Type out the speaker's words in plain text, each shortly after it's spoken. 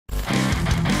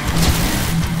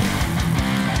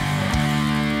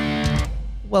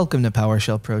Welcome to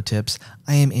PowerShell Pro Tips.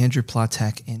 I am Andrew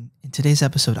Plotek, and in today's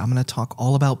episode, I'm going to talk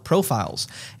all about profiles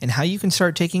and how you can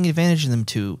start taking advantage of them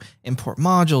to import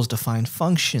modules, define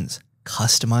functions,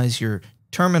 customize your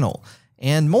terminal,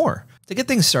 and more. To get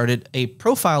things started, a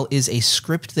profile is a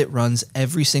script that runs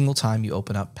every single time you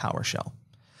open up PowerShell.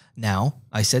 Now,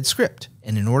 I said script,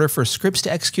 and in order for scripts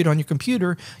to execute on your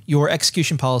computer, your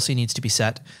execution policy needs to be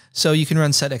set. So you can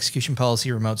run set execution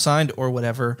policy remote signed or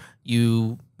whatever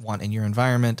you want in your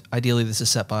environment. Ideally, this is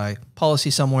set by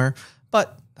policy somewhere,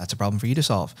 but that's a problem for you to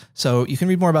solve. So you can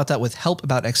read more about that with help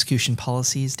about execution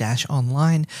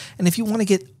policies-online. And if you want to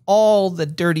get all the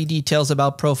dirty details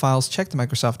about profiles, check the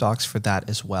Microsoft Docs for that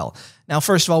as well. Now,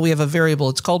 first of all, we have a variable.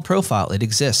 It's called profile. It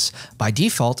exists. By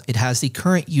default, it has the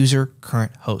current user,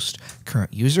 current host.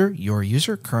 Current user, your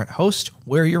user, current host,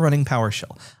 where you're running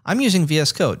PowerShell. I'm using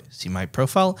VS Code. See my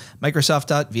profile,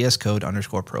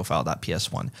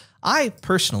 Microsoft.vscode_profile.ps1. I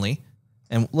personally,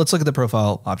 and let's look at the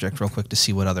profile object real quick to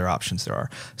see what other options there are.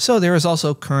 So there is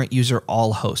also current user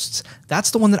all hosts.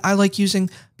 That's the one that I like using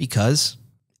because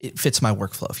it fits my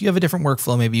workflow. If you have a different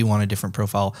workflow, maybe you want a different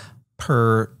profile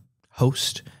per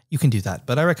host, you can do that.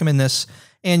 But I recommend this,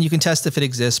 and you can test if it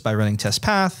exists by running test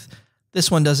path.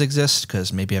 This one does exist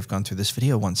because maybe I've gone through this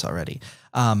video once already.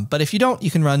 But if you don't,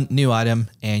 you can run new item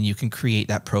and you can create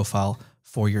that profile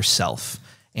for yourself.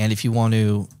 And if you want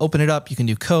to open it up, you can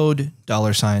do code,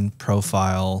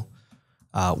 $profile,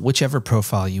 whichever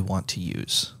profile you want to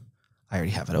use. I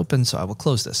already have it open, so I will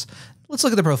close this. Let's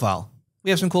look at the profile. We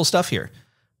have some cool stuff here.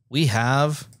 We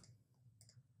have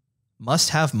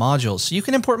must-have modules. So you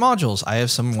can import modules. I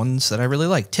have some ones that I really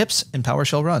like. Tips and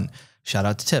PowerShell Run. Shout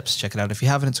out to Tips. Check it out if you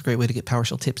haven't. It's a great way to get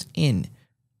PowerShell tips in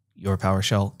your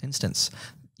PowerShell instance.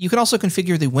 You can also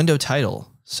configure the window title.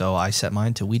 So I set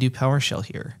mine to We Do PowerShell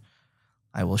here.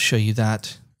 I will show you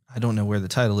that. I don't know where the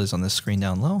title is on this screen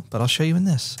down low, but I'll show you in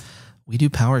this. We Do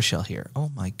PowerShell here.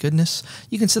 Oh my goodness.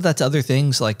 You can set that to other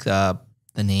things like the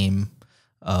name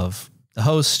of the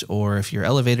host or if you're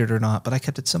elevated or not, but I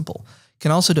kept it simple. You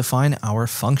can also define our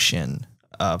function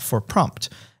for prompt.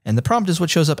 And the prompt is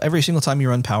what shows up every single time you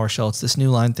run PowerShell. It's this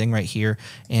new line thing right here.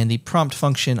 And the prompt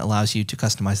function allows you to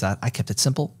customize that. I kept it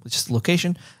simple, with just the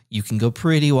location. You can go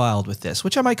pretty wild with this,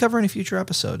 which I might cover in a future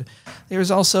episode. There's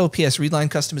also PSReadline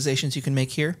customizations you can make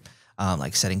here,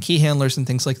 like setting key handlers and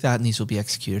things like that. And these will be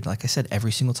executed, like I said,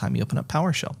 every single time you open up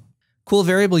PowerShell. Cool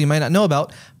variable you might not know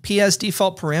about,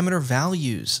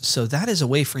 PSDefaultParameterValues. So that is a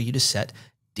way for you to set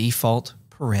default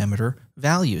parameter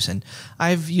values. And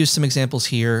I've used some examples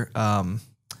here.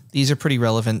 These are pretty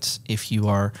relevant if you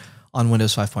are on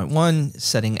Windows 5.1,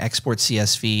 setting export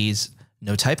CSVs,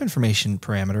 no type information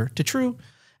parameter to true,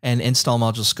 and install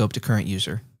module scope to current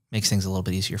user. Makes things a little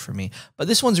bit easier for me. But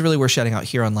this one's really worth shouting out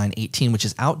here on line 18, which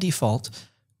is out default,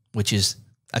 which is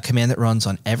a command that runs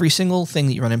on every single thing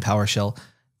that you run in PowerShell.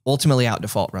 Ultimately, out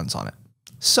default runs on it.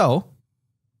 So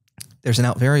there's an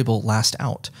out variable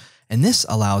LastOut, and this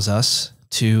allows us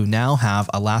to now have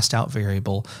a LastOut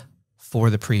variable for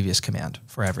the previous command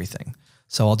for everything.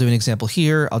 So I'll do an example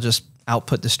here. I'll just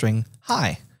output the string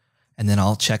hi, and then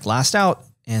I'll check last out,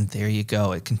 and there you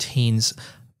go. It contains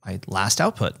my last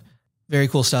output. Very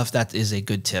cool stuff. That is a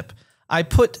good tip. I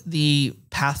put the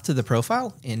path to the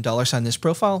profile in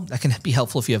 $ThisProfile. That can be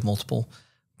helpful if you have multiple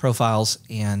profiles,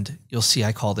 and you'll see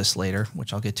I call this later,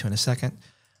 which I'll get to in a second.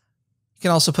 You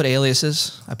can also put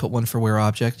aliases. I put one for where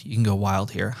object. You can go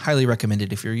wild here. Highly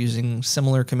recommended if you're using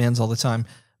similar commands all the time.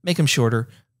 Make them shorter,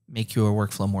 make your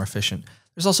workflow more efficient.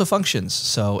 There's also functions.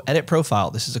 So edit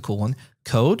profile, this is a cool one.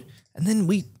 Code, and then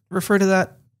we refer to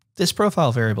that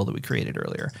ThisProfile variable that we created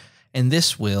earlier. And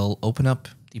this will open up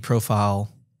the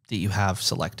profile that you have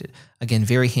selected. Again,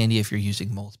 very handy if you're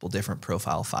using multiple different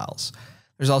profile files.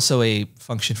 There's also a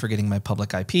function for getting my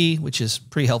public IP, which is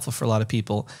pretty helpful for a lot of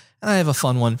people. And I have a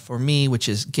fun one for me, which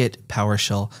is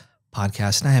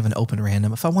Get-PowerShellPodcast. And I have an open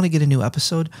random. If I want to get a new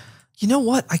episode, you know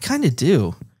what? I kind of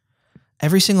do.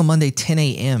 Every single Monday, 10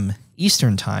 a.m.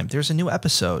 Eastern time, there's a new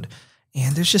episode.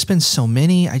 And there's just been so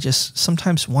many. I just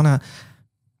sometimes want to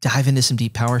dive into some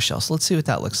deep PowerShell. So let's see what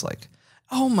that looks like.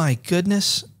 Oh my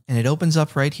goodness. And it opens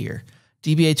up right here.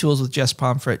 DBA tools with Jess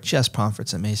Pomfret. Jess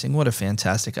Pomfret's amazing. What a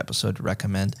fantastic episode to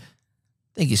recommend.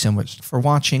 Thank you so much for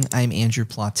watching. I'm Andrew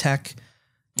Plotek.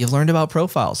 You've learned about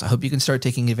profiles. I hope you can start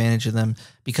taking advantage of them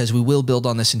because we will build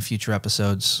on this in future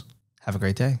episodes. Have a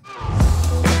great day.